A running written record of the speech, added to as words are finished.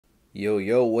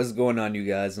Yo, what's going on, you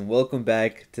guys, and welcome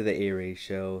back to the Aray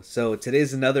Show. So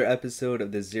today's another episode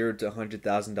of the $0 to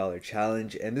 $100,000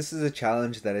 challenge, and this is a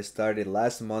challenge that I started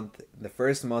last month, the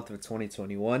first month of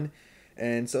 2021,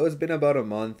 and so it's been about a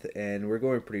month, and we're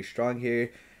going pretty strong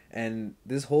here. And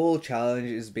this whole challenge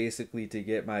is basically to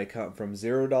get my account from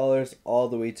 $0 all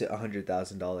the way to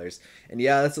 $100,000. And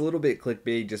yeah, that's a little bit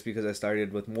clickbait just because I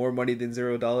started with more money than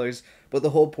 $0. But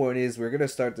the whole point is we're going to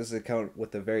start this account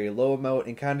with a very low amount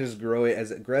and kind of just grow it as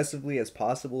aggressively as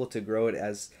possible to grow it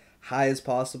as high as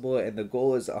possible. And the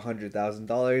goal is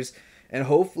 $100,000. And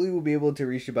hopefully we'll be able to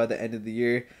reach it by the end of the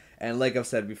year. And like I've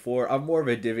said before, I'm more of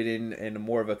a dividend and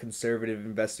more of a conservative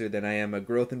investor than I am a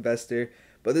growth investor.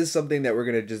 But this is something that we're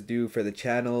going to just do for the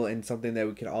channel and something that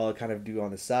we can all kind of do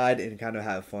on the side and kind of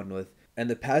have fun with.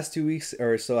 And the past 2 weeks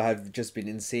or so have just been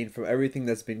insane from everything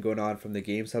that's been going on, from the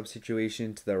GameStop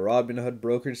situation to the Robinhood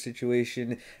brokerage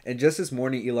situation. And just this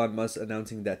morning, Elon Musk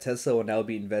announcing that Tesla will now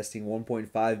be investing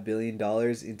 $1.5 billion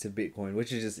into Bitcoin,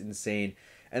 which is just insane.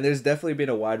 And there's definitely been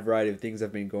a wide variety of things that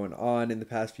have been going on in the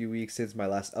past few weeks since my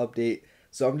last update.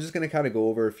 So I'm just going to kind of go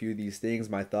over a few of these things,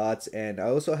 my thoughts, and I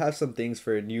also have some things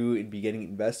for new and beginning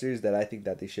investors that I think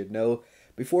that they should know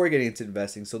before getting into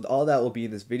investing. So all that will be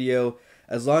in this video,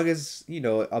 as long as,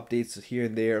 updates here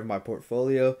and there of my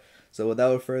portfolio. So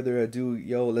without further ado,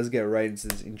 let's get right into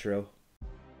this intro.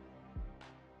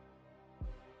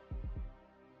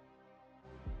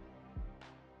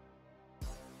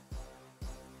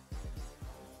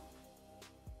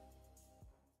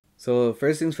 So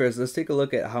first things first, let's take a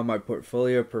look at how my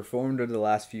portfolio performed over the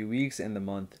last few weeks and the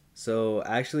month. So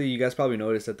actually, you guys probably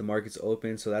noticed that the market's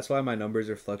open, so that's why my numbers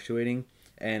are fluctuating.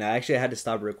 And I actually had to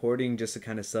stop recording just to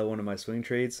kind of sell one of my swing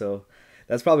trades, so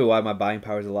that's probably why my buying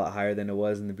power is a lot higher than it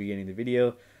was in the beginning of the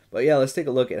video. But yeah, let's take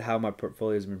a look at how my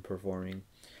portfolio has been performing.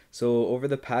 So over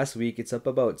the past week, it's up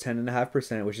about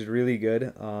 10.5%, which is really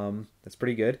good. That's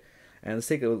pretty good. And let's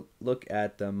take a look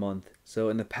at the month. So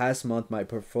in the past month, my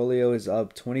portfolio is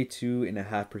up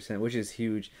 22.5%, which is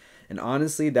huge. And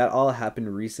honestly, that all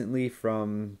happened recently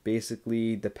from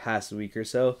basically the past week or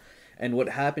so. And what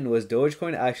happened was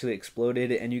Dogecoin actually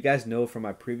exploded. And you guys know from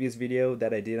my previous video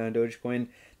that I did on Dogecoin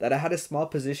that I had a small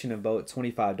position of about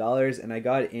 $25 and I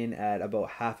got in at about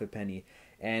half a penny.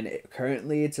 And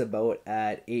currently it's about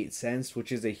at 8 cents,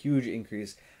 which is a huge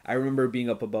increase. I remember being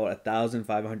up about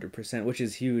 1,500%, which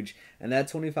is huge. And that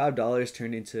 $25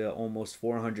 turned into almost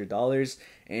 $400.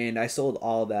 And I sold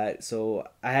all that. So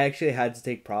I actually had to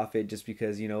take profit just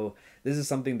because, this is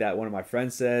something that one of my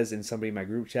friends says and somebody in my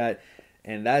group chat.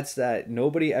 And that's that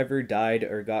nobody ever died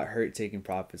or got hurt taking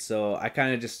profits. So I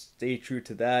kind of just stayed true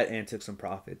to that and took some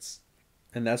profits.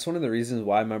 And that's one of the reasons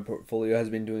why my portfolio has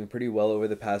been doing pretty well over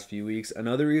the past few weeks.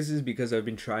 Another reason is because I've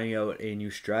been trying out a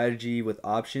new strategy with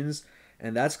options,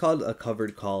 and that's called a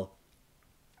covered call.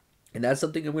 And that's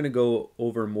something I'm going to go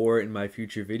over more in my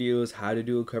future videos, how to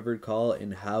do a covered call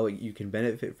and how you can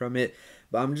benefit from it.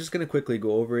 But I'm just going to quickly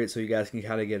go over it so you guys can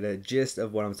kind of get a gist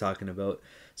of what I'm talking about.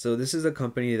 So this is a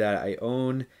company that I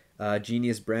own,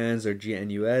 Genius Brands or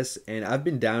GNUS, and I've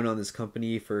been down on this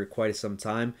company for quite some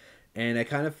time. And I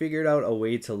kind of figured out a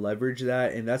way to leverage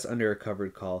that, and that's under a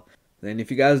covered call. And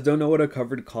if you guys don't know what a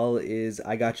covered call is,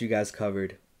 I got you guys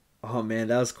covered. Oh man,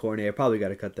 that was corny. I probably got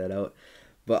to cut that out.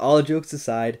 But all jokes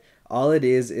aside, all it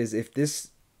is if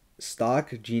this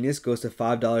stock Genius goes to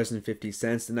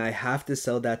 $5.50, then I have to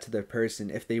sell that to the person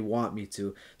if they want me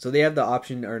to. So they have the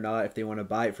option or not if they want to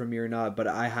buy it from me or not, but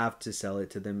I have to sell it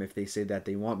to them if they say that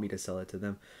they want me to sell it to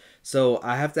them. So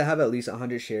I have to have at least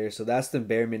 100 shares. So that's the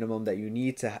bare minimum that you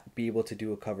need to be able to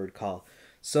do a covered call.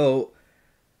 So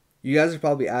you guys are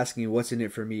probably asking, what's in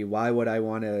it for me? Why would I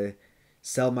want to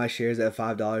sell my shares at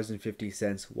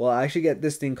 $5.50? Well, I actually get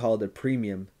this thing called a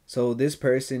premium. So this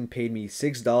person paid me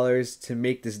 $6 to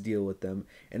make this deal with them.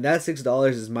 And that $6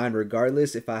 is mine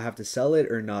regardless if I have to sell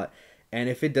it or not. And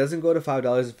if it doesn't go to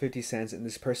 $5.50 and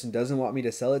this person doesn't want me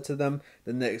to sell it to them,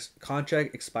 then the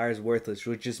contract expires worthless,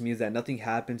 which just means that nothing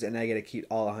happens and I get to keep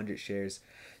all 100 shares.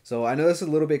 So I know this is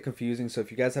a little bit confusing, so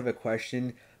if you guys have a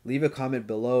question, leave a comment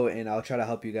below and I'll try to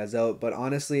help you guys out. But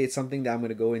honestly, it's something that I'm going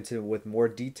to go into with more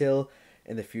detail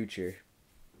in the future.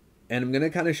 And I'm going to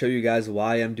kind of show you guys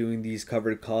why I'm doing these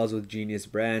covered calls with Genius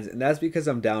Brands. And that's because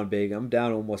I'm down big. I'm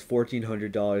down almost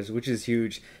 $1,400, which is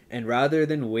huge. And rather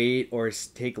than wait or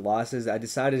take losses, I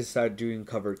decided to start doing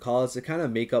covered calls to kind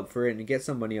of make up for it and get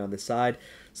some money on the side.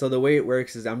 So the way it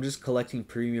works is I'm just collecting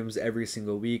premiums every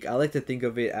single week. I like to think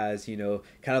of it as, you know,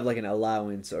 kind of like an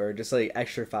allowance or just like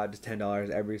extra $5 to $10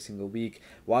 every single week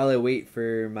while I wait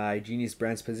for my Genius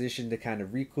Brands position to kind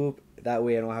of recoup. That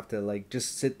way I don't have to like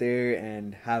just sit there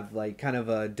and have like kind of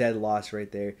a dead loss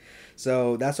right there.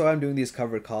 So that's why I'm doing these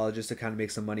covered calls, just to kind of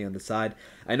make some money on the side.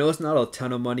 I know it's not a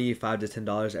ton of money, $5 to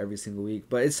 $10 every single week,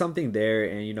 but it's something there,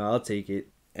 and you know, I'll take it.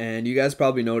 And you guys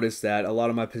probably noticed that a lot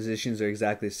of my positions are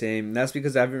exactly the same. And that's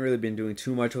because I haven't really been doing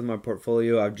too much with my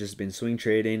portfolio. I've just been swing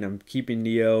trading. I'm keeping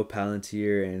Neo,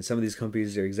 Palantir, and some of these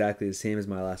companies are exactly the same as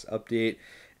my last update.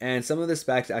 And some of the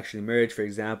SPACs actually merge. For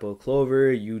example,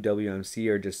 Clover, UWMC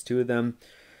are just two of them.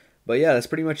 But yeah, that's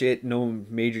pretty much it. No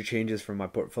major changes from my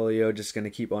portfolio. Just going to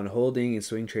keep on holding and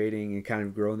swing trading and kind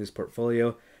of growing this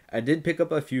portfolio. I did pick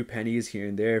up a few pennies here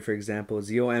and there. For example,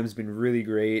 ZOM's been really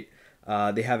great.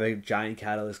 They have a giant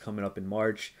catalyst coming up in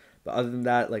March. But other than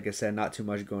that, like I said, not too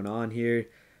much going on here.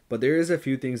 But there is a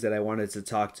few things that I wanted to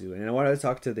talk to. And I wanted to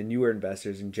talk to the newer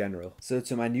investors in general. So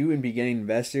to my new and beginning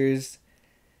investors,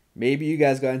 maybe you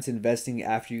guys got into investing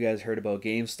after you guys heard about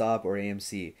GameStop or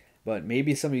AMC. But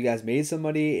maybe some of you guys made some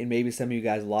money and maybe some of you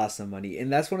guys lost some money.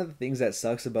 And that's one of the things that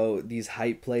sucks about these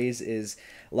hype plays is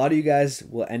a lot of you guys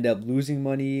will end up losing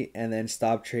money and then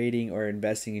stop trading or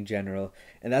investing in general.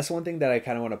 And that's one thing that I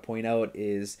kind of want to point out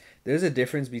is there's a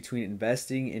difference between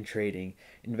investing and trading.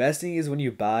 Investing is when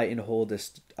you buy and hold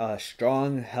a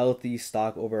strong, healthy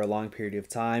stock over a long period of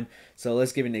time. So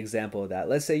let's give an example of that.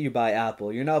 Let's say you buy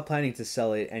Apple. You're not planning to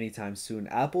sell it anytime soon.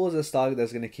 Apple is a stock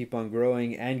that's going to keep on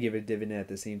growing and give a dividend at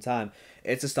the same time.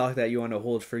 It's a stock that you want to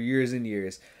hold for years and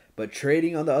years. But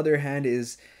trading, on the other hand,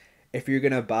 is if you're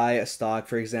going to buy a stock,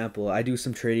 for example, I do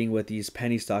some trading with these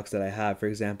penny stocks that I have. For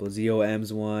example,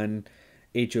 ZOM's one,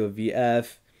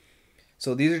 HOVF.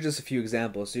 So these are just a few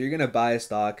examples. So you're going to buy a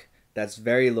stock that's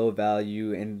very low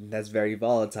value and that's very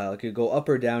volatile. It could go up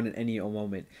or down in any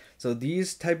moment. So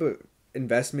these type of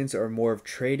investments are more of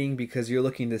trading because you're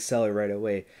looking to sell it right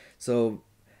away. So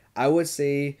I would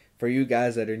say for you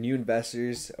guys that are new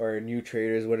investors or new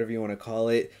traders, whatever you want to call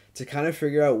it, to kind of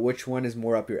figure out which one is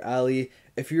more up your alley.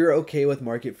 If you're okay with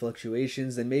market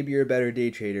fluctuations, then maybe you're a better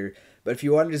day trader. But if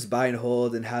you want to just buy and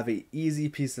hold and have an easy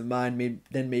peace of mind,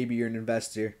 then maybe you're an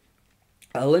investor.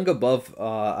 I'll link above.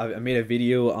 I made a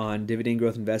video on dividend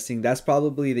growth investing. That's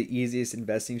probably the easiest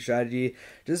investing strategy,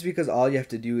 just because all you have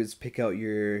to do is pick out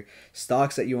your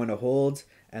stocks that you want to hold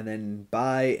and then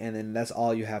buy, and then that's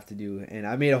all you have to do. And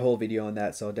I made a whole video on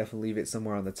that, so I'll definitely leave it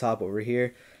somewhere on the top over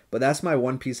here. But that's my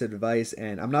one piece of advice,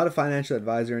 and I'm not a financial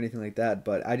advisor or anything like that,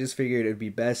 but I just figured it would be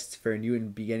best for new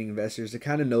and beginning investors to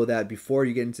kind of know that before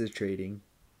you get into trading.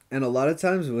 And a lot of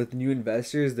times with new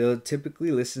investors, they'll typically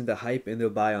listen to hype and they'll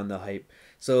buy on the hype.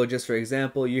 So just for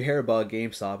example, you hear about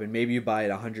GameStop and maybe you buy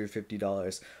it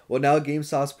 $150. Well, now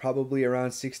GameStop's probably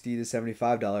around $60 to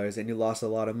 $75 and you lost a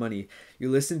lot of money. You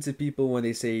listen to people when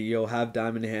they say, yo, have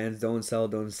diamond hands, don't sell,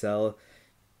 don't sell.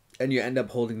 And you end up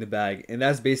holding the bag. And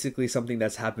that's basically something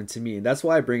that's happened to me. And that's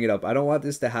why I bring it up. I don't want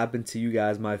this to happen to you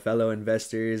guys, my fellow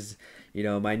investors, you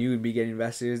know, my new and beginning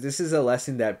investors. This is a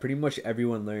lesson that pretty much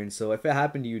everyone learns. So if it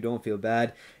happened to you, don't feel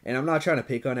bad. And I'm not trying to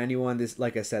pick on anyone. This,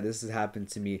 like I said, this has happened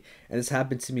to me. And this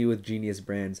happened to me with Genius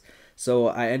Brands. So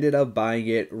I ended up buying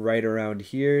it right around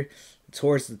here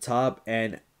towards the top.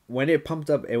 And when it pumped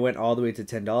up, it went all the way to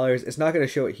 $10. It's not going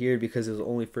to show it here because it was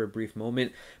only for a brief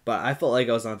moment, but I felt like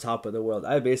I was on top of the world.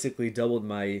 I basically doubled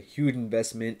my huge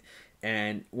investment,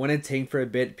 and when it tanked for a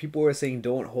bit, people were saying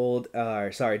don't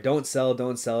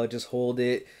sell, just hold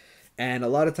it. And a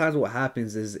lot of times what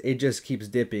happens is it just keeps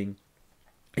dipping,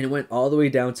 and it went all the way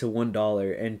down to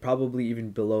 $1 and probably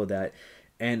even below that.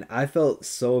 And I felt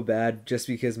so bad just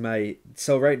because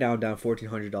so right now I'm down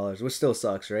 $1,400, which still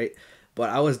sucks, right? But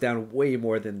I was down way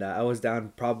more than that. I was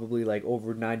down probably like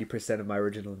over 90% of my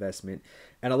original investment.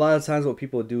 And a lot of times what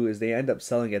people do is they end up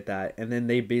selling at that, and then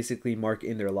they basically mark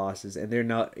in their losses and they're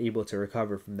not able to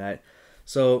recover from that.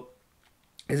 So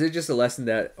is it just a lesson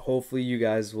that hopefully you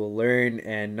guys will learn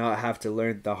and not have to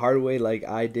learn the hard way like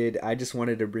I did? I just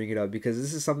wanted to bring it up because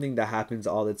this is something that happens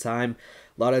all the time.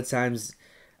 A lot of times,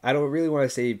 I don't really want to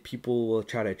say people will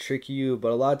try to trick you,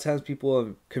 but a lot of times people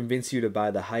will convince you to buy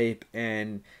the hype,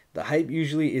 and the hype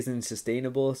usually isn't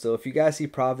sustainable. So if you guys see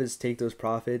profits, take those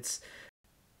profits.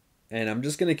 And I'm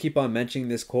just going to keep on mentioning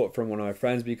this quote from one of my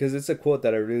friends because it's a quote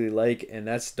that I really like, and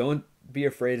that's don't be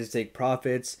afraid to take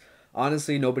profits.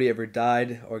 Honestly, nobody ever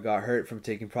died or got hurt from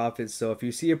taking profits. So if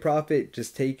you see a profit,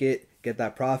 just take it, get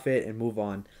that profit, and move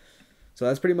on. So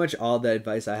that's pretty much all the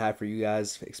advice I have for you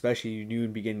guys, especially you new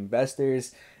and beginning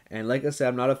investors. And like I said,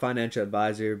 I'm not a financial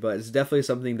advisor, but it's definitely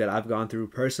something that I've gone through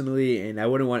personally, and I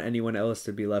wouldn't want anyone else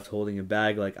to be left holding a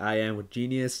bag like I am with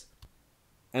Genius.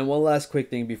 And one last quick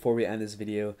thing before we end this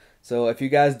video. So if you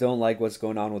guys don't like what's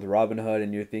going on with Robinhood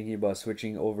and you're thinking about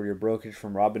switching over your brokerage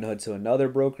from Robinhood to another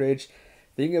brokerage,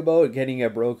 think about getting a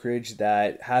brokerage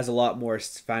that has a lot more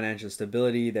financial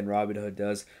stability than Robinhood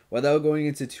does. Without going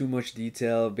into too much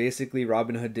detail, basically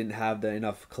Robinhood didn't have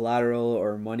enough collateral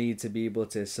or money to be able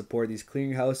to support these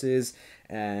clearinghouses,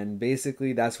 and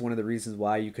basically that's one of the reasons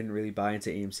why you couldn't really buy into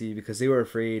AMC, because they were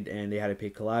afraid and they had to pay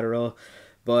collateral.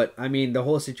 But I mean, the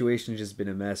whole situation has just been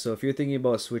a mess. So if you're thinking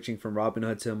about switching from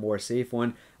Robinhood to a more safe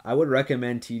one, I would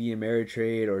recommend TD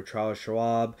Ameritrade or Charles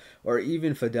Schwab or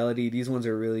even Fidelity. These ones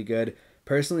are really good.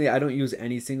 Personally, I don't use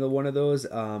any single one of those.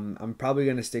 I'm probably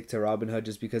going to stick to Robinhood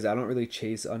just because I don't really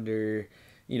chase under,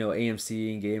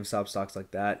 AMC and GameStop stocks like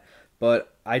that.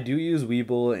 But I do use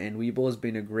Webull, and Webull has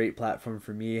been a great platform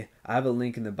for me. I have a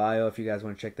link in the bio if you guys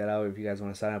want to check that out, if you guys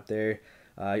want to sign up there.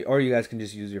 Or you guys can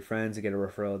just use your friends and get a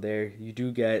referral there. You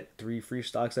do get 3 free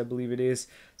stocks, I believe it is.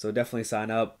 So definitely sign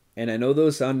up. And I know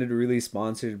those sounded really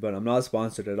sponsored, but I'm not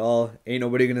sponsored at all. Ain't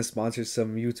nobody going to sponsor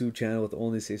some YouTube channel with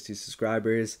only 60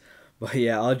 subscribers. But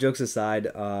yeah, all jokes aside,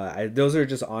 those are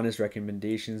just honest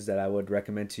recommendations that I would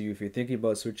recommend to you if you're thinking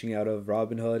about switching out of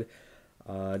Robinhood.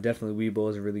 Definitely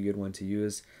Webull is a really good one to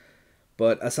use.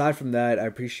 But aside from that, I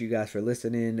appreciate you guys for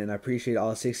listening, and I appreciate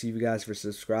all 60 of you guys for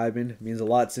subscribing. It means a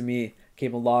lot to me.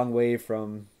 Came a long way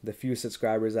from the few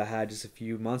subscribers I had just a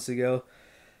few months ago.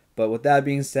 But with that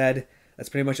being said, that's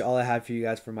pretty much all I have for you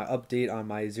guys for my update on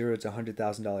my $0 to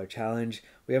 $100,000 challenge.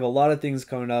 We have a lot of things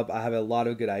coming up. I have a lot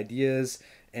of good ideas.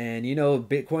 And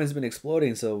Bitcoin's been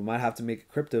exploding, so we might have to make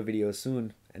a crypto video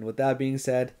soon. And with that being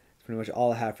said, that's pretty much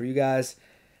all I have for you guys.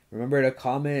 Remember to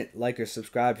comment, like, or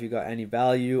subscribe if you got any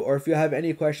value. Or if you have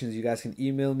any questions, you guys can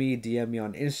email me, DM me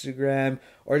on Instagram,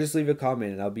 or just leave a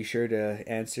comment and I'll be sure to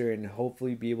answer and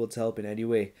hopefully be able to help in any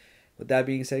way. With that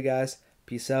being said, guys,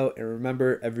 peace out, and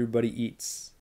remember, everybody eats.